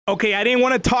Okay, I didn't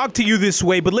want to talk to you this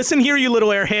way, but listen here, you little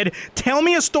airhead. Tell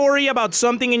me a story about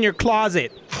something in your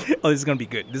closet. Oh, this is gonna be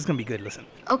good. This is gonna be good. Listen.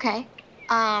 Okay.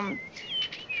 An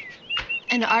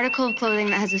article of clothing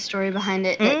that has a story behind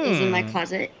it that is in my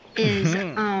closet is,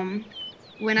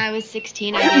 when I was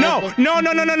 16, I No,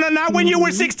 not when you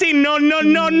were 16. No.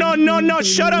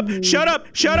 Shut up. I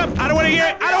don't want to hear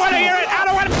it. I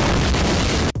don't want to.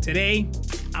 Today,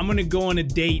 I'm gonna go on a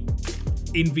date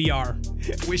in VR.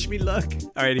 Wish me luck.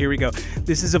 All right, here we go.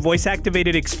 This is a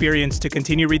voice-activated experience. To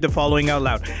continue, read the following out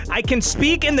loud. I can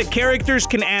speak and the characters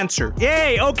can answer.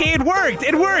 Yay, okay, it worked.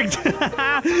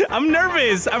 I'm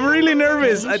nervous. I'm really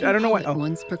nervous. I don't know what. Oh.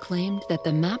 Once proclaimed that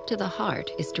the map to the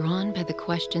heart is drawn by the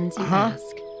questions you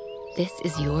ask. This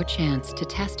is your chance to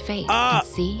test fate and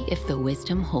see if the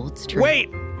wisdom holds true. Wait.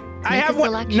 I have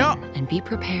one. No. And be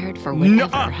prepared for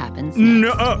whatever happens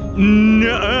next.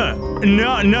 No.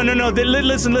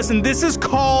 Listen. This is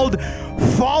called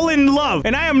fall in love.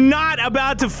 And I am not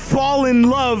about to fall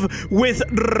in love with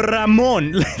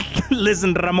Ramon.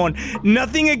 Listen, Ramon,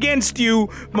 nothing against you,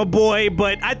 my boy,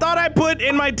 but I thought I put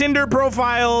in my Tinder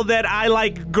profile that I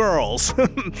like girls.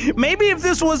 Maybe if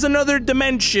this was another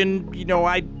dimension, you know,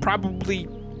 I'd probably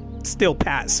still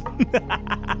pass.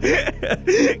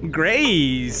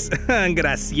 Grace.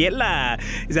 Graciela.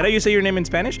 Is that how you say your name in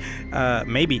Spanish?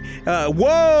 Maybe.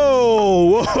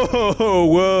 Whoa.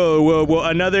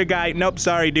 Another guy. Nope,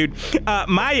 sorry, dude.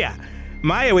 Maya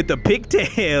with the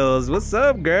pigtails. What's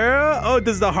up, girl? Oh,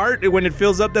 does the heart, when it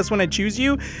fills up, that's when I choose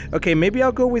you? Okay, maybe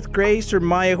I'll go with Grace or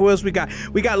Maya. Who else we got?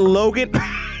 We got Logan.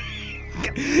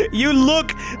 You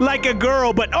look like a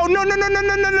girl, but oh no.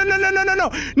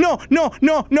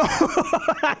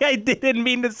 I didn't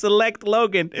mean to select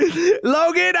Logan.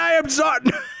 Logan, I am sorry.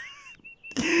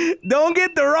 Don't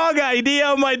get the wrong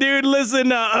idea, my dude.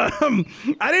 Listen, I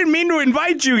didn't mean to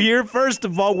invite you here. First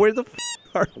of all, where the f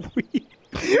are we?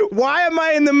 Why am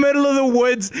I in the middle of the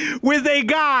woods with a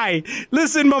guy?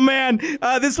 Listen, my man,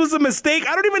 this was a mistake.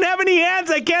 I don't even have any hands.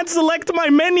 I can't select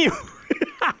my menu.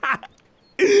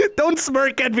 Don't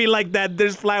smirk at me like that.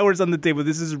 There's flowers on the table.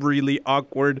 This is really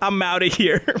awkward. I'm out of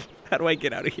here. How do I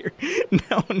get out of here?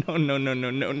 No.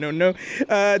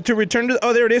 To return to...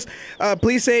 Oh, there it is.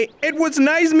 Please say, it was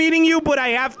nice meeting you, but I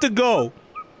have to go.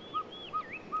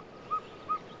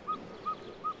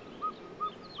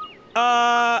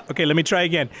 Okay, let me try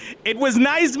again. It was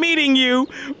nice meeting you,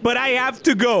 but I have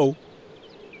to go.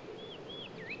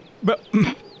 But...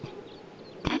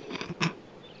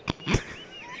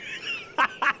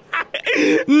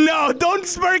 No, don't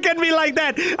smirk at me like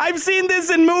that. I've seen this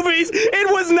in movies. It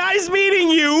was nice meeting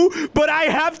you, but I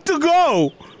have to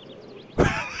go.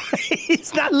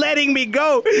 He's not letting me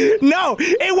go. No,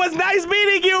 it was nice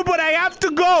meeting you, but I have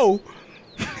to go.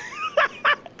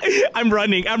 I'm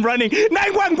running.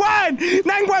 911!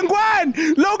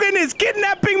 911! Logan is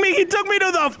kidnapping me. He took me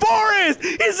to the forest.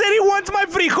 He said he wants my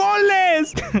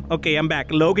frijoles. Okay, I'm back.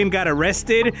 Logan got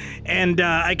arrested, and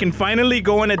I can finally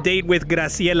go on a date with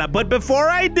Graciela. But before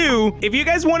I do, if you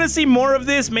guys want to see more of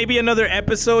this, maybe another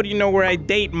episode, you know, where I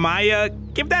date Maya,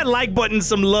 give that like button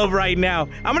some love right now.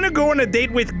 I'm gonna go on a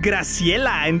date with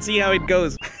Graciela and see how it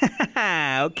goes.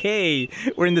 Okay,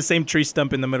 we're in the same tree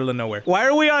stump in the middle of nowhere. Why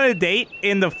are we on a date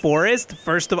in the forest?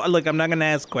 First of all, look, I'm not gonna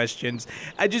ask questions.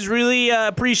 I just really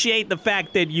appreciate the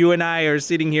fact that you and I are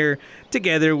sitting here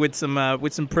together with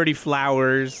some pretty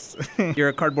flowers. You're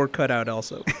a cardboard cutout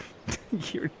also.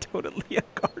 You're totally a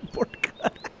cardboard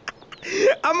cutout.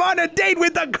 I'm on a date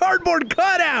with a cardboard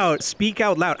cutout! Speak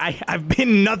out loud. I've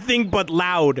been nothing but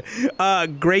loud.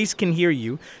 Grace can hear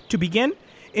you. To begin,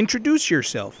 introduce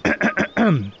yourself.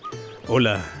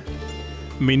 Hola.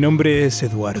 Mi nombre es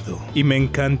Eduardo. Y me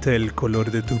encanta el color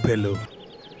de tu pelo.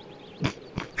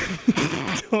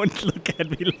 Don't look at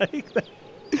me like that.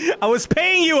 I was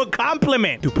paying you a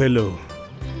compliment. Tu pelo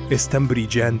es tan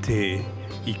brillante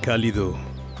y cálido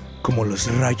como los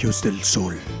rayos del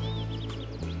sol.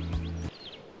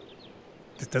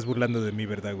 Te estás burlando de mí,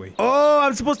 ¿verdad, güey? Oh,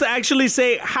 I'm supposed to actually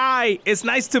say, hi, it's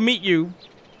nice to meet you.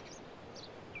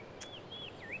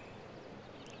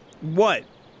 What?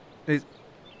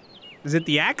 Is it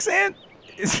the accent?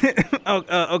 Is it,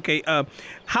 okay,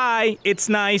 hi, it's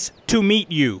nice to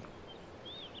meet you.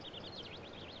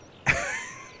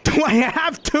 Do I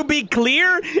have to be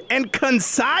clear and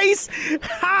concise?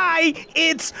 Hi,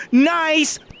 it's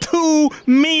nice to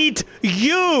meet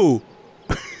you.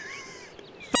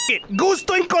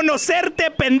 Gusto en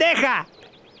conocerte, pendeja.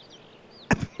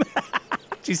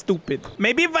 She's stupid.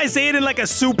 Maybe if I say it in like a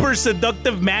super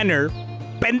seductive manner.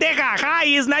 Pendeja, hi,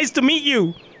 it's nice to meet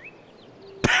you.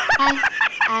 Hi,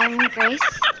 I'm Grace.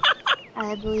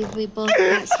 I believe we both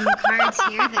got some cards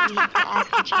here that we have to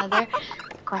ask each other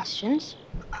questions.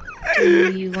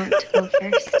 Do you want to go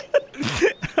first?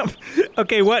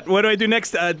 Okay, what do I do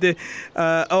next?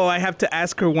 Oh, I have to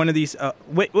ask her one of these.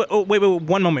 Wait,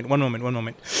 one moment.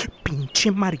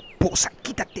 Pinche mariposa,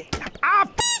 quítate. Ah,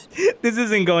 this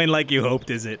isn't going like you hoped,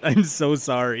 is it? I'm so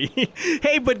sorry.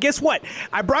 Hey, but guess what?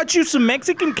 I brought you some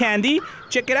Mexican candy.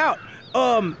 Check it out.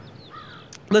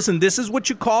 Listen, this is what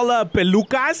you call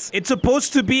pelucas. It's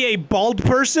supposed to be a bald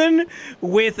person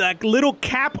with a little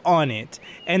cap on it.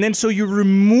 And then so you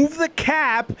remove the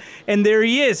cap, and there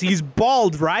he is. He's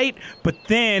bald, right? But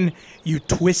then you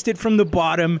twist it from the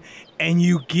bottom, and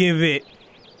you give it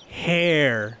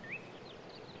hair.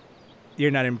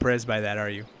 You're not impressed by that, are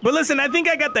you? But listen, I think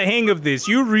I got the hang of this.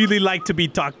 You really like to be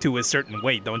talked to a certain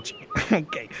way, don't you?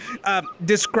 Okay.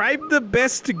 Describe the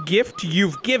best gift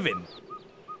you've given.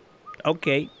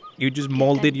 Okay, you just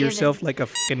molded yourself like a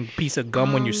fucking piece of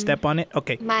gum when you step on it?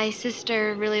 Okay. My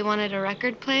sister really wanted a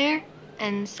record player,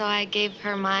 and so I gave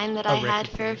her mine that I had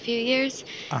for a few years.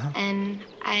 And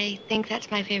I think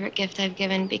that's my favorite gift I've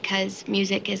given because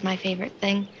music is my favorite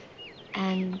thing.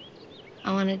 And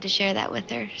I wanted to share that with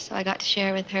her, so I got to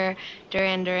share with her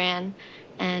Duran Duran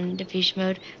and Depeche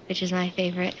Mode, which is my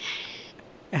favorite.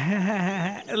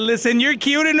 Listen, you're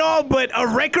cute and all, but a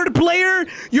record player?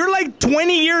 You're like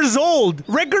 20 years old.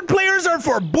 Record players are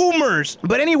for boomers.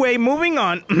 But anyway, moving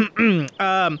on.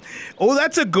 Oh,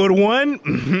 that's a good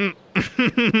one.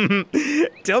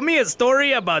 Tell me a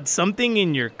story about something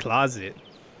in your closet.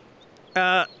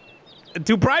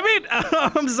 Too private?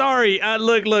 I'm sorry.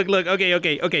 Look.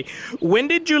 Okay. When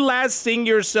did you last sing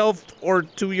yourself or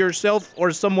to yourself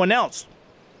or someone else?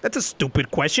 That's a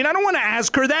stupid question. I don't want to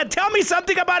ask her that. Tell me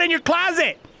something about in your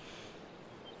closet.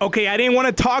 Okay, I didn't want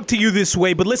to talk to you this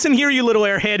way, but listen here, you little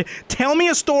airhead. Tell me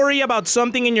a story about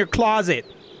something in your closet.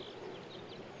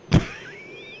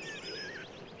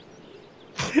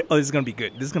 Oh, this is going to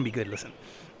be good. Listen.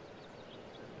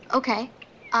 Okay.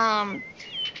 An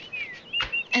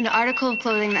article of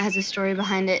clothing that has a story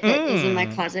behind it that is in my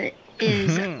closet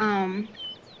is,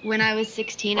 when I was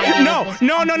 16, No,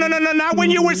 not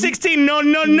when you were 16. No.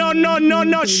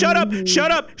 Shut up. I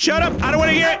don't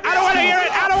want to hear it.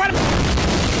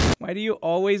 Why do you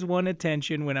always want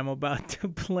attention when I'm about to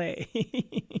play?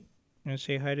 You want to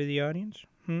say hi to the audience?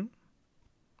 Is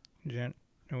that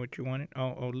what you wanted?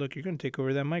 Oh, look, you're going to take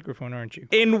over that microphone, aren't you?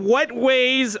 In what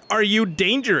ways are you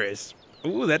dangerous?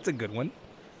 Ooh, that's a good one.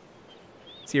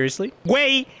 Seriously?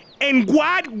 In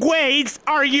what ways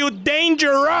are you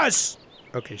dangerous?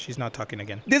 Okay, she's not talking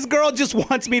again. This girl just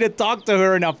wants me to talk to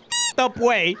her in a f***ed-up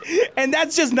way, and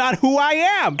that's just not who I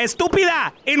am.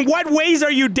 Estúpida, in what ways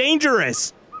are you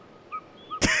dangerous?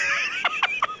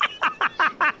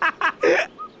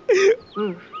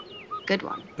 Ooh, good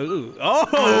one. Ooh,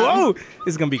 oh,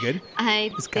 this is gonna be good.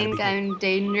 I think I'm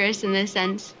dangerous in the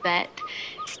sense that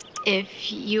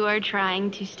if you are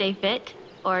trying to stay fit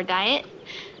or diet,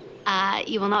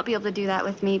 you will not be able to do that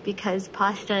with me because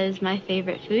pasta is my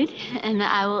favorite food and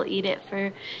I will eat it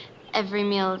for every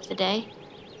meal of the day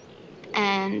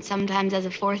and sometimes as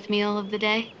a fourth meal of the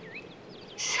day.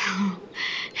 So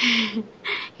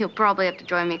you'll probably have to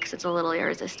join me because it's a little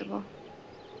irresistible.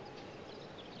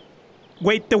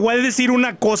 Güey, te voy a decir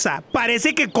una cosa.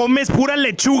 Parece que comes pura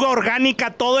lechuga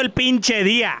orgánica todo el pinche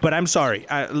día. But I'm sorry.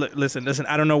 Listen.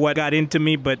 I don't know what got into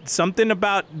me, but something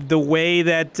about the way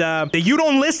that you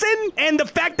don't listen and the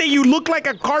fact that you look like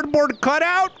a cardboard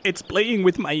cutout, it's playing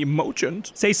with my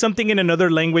emotions. Say something in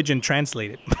another language and translate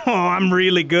it. Oh, I'm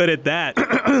really good at that.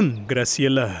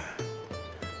 Graciela,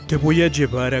 te voy a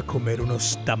llevar a comer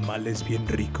unos tamales bien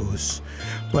ricos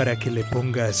para que le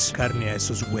pongas carne a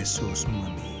esos huesos,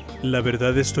 mami. La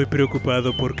verdad estoy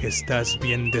preocupado porque estás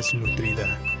bien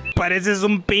desnutrida. Pareces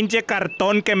un pinche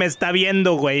cartón que me está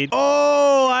viendo, güey.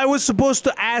 Oh, I was supposed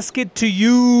to ask it to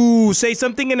you. Say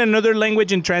something in another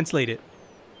language and translate it.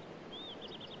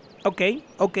 Okay.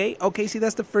 See,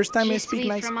 that's the first time I speak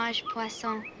nice. Fromage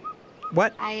poisson.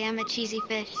 What? I am a cheesy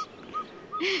fish.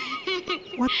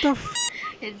 What the f?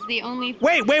 It's the only.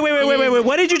 Wait.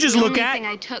 What did you just look at? Thing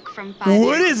I took from 5 years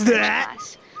What is French that?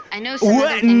 class. I know some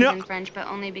other things in French, but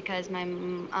only because my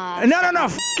No,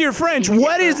 f your French.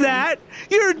 What is that?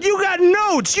 You got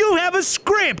notes. You have a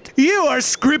script. You are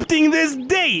scripting this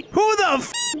date. Who the f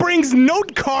brings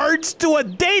note cards to a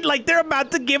date like they're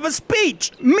about to give a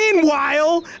speech?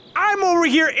 Meanwhile, I'm over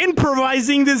here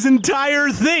improvising this entire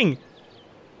thing.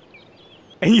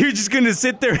 And you're just gonna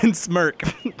sit there and smirk.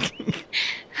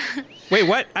 Wait,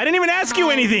 what? I didn't even ask you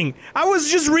anything. I was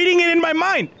just reading it in my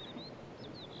mind.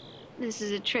 This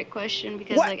is a trick question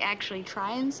because, what? like, actually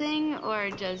try and sing or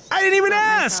just. I didn't even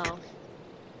ask. Myself?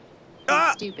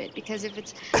 be stupid. Because if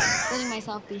it's letting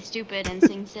myself be stupid and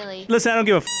sing silly. Listen, I don't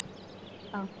give a f.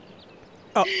 Oh.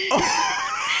 Oh.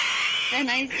 Then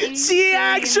I sing She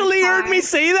actually heard me car.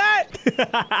 say that?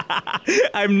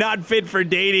 I'm not fit for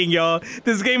dating, y'all.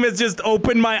 This game has just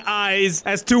opened my eyes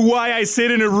as to why I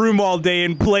sit in a room all day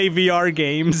and play VR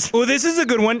games. Oh, this is a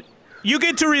good one. You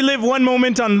get to relive one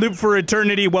moment on loop for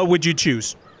eternity. What would you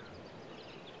choose?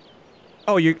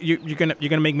 Oh, you're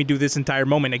gonna make me do this entire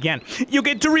moment again. You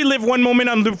get to relive one moment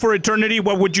on loop for eternity.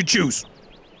 What would you choose?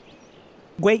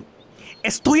 Güey,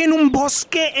 estoy en un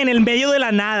bosque en el medio de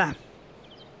la nada,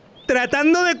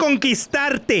 tratando de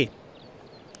conquistarte,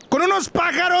 con unos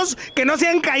pájaros que no se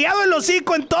han callado el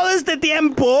hocico en todo este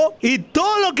tiempo, y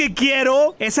todo lo que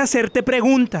quiero es hacerte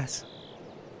preguntas.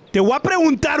 Te voy a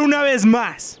preguntar una vez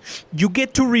más. You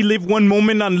get to relive one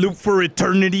moment on loop for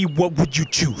eternity. What would you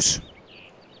choose?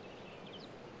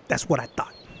 That's what I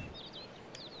thought.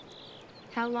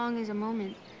 How long is a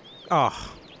moment?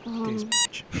 Oh, this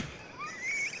bitch.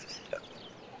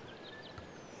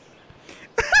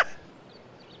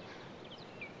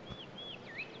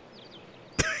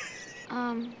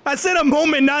 I said a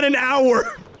moment, not an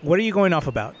hour. What are you going off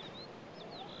about?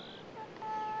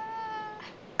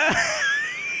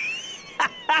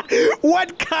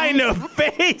 What kind of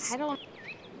face? I don't.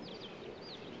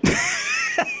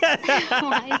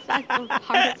 Why is that the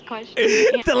hardest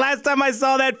question? The last time I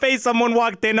saw that face, someone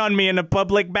walked in on me in a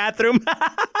public bathroom.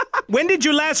 When did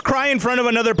you last cry in front of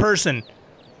another person?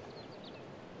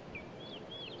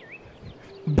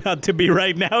 About to be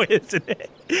right now, isn't it?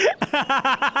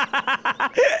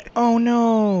 Oh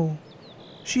no.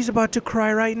 She's about to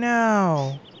cry right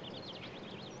now.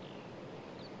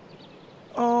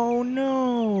 Oh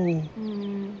no.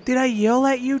 Did I yell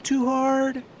at you too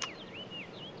hard?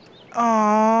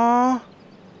 Aww.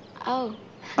 Oh.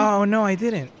 Oh no, I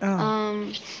didn't.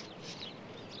 Oh.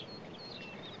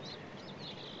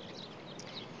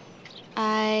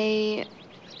 I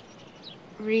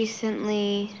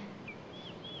recently,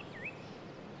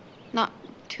 not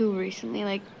too recently,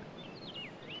 like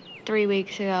 3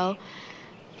 weeks ago,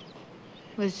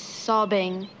 was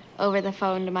sobbing over the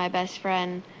phone to my best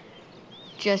friend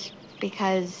just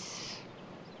because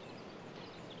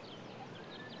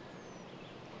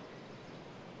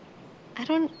I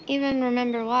don't even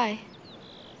remember why.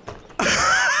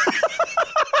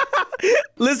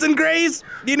 Listen, Grace,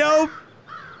 you know,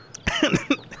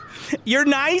 you're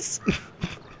nice,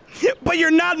 but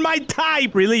you're not my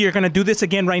type. Really? You're gonna do this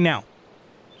again right now?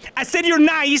 I said you're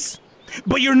nice,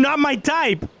 but you're not my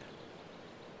type.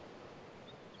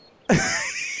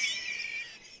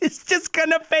 It's just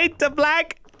gonna fade to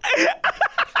black.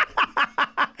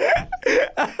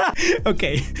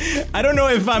 Okay, I don't know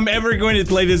if I'm ever going to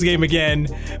play this game again,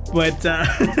 but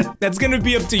that's gonna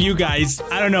be up to you guys.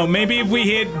 I don't know, maybe if we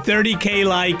hit 30k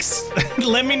likes,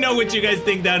 let me know what you guys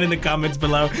think down in the comments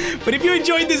below. But if you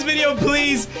enjoyed this video,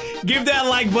 please give that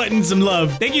like button some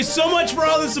love. Thank you so much for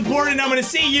all the support, and I'm gonna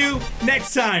see you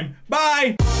next time.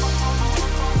 Bye!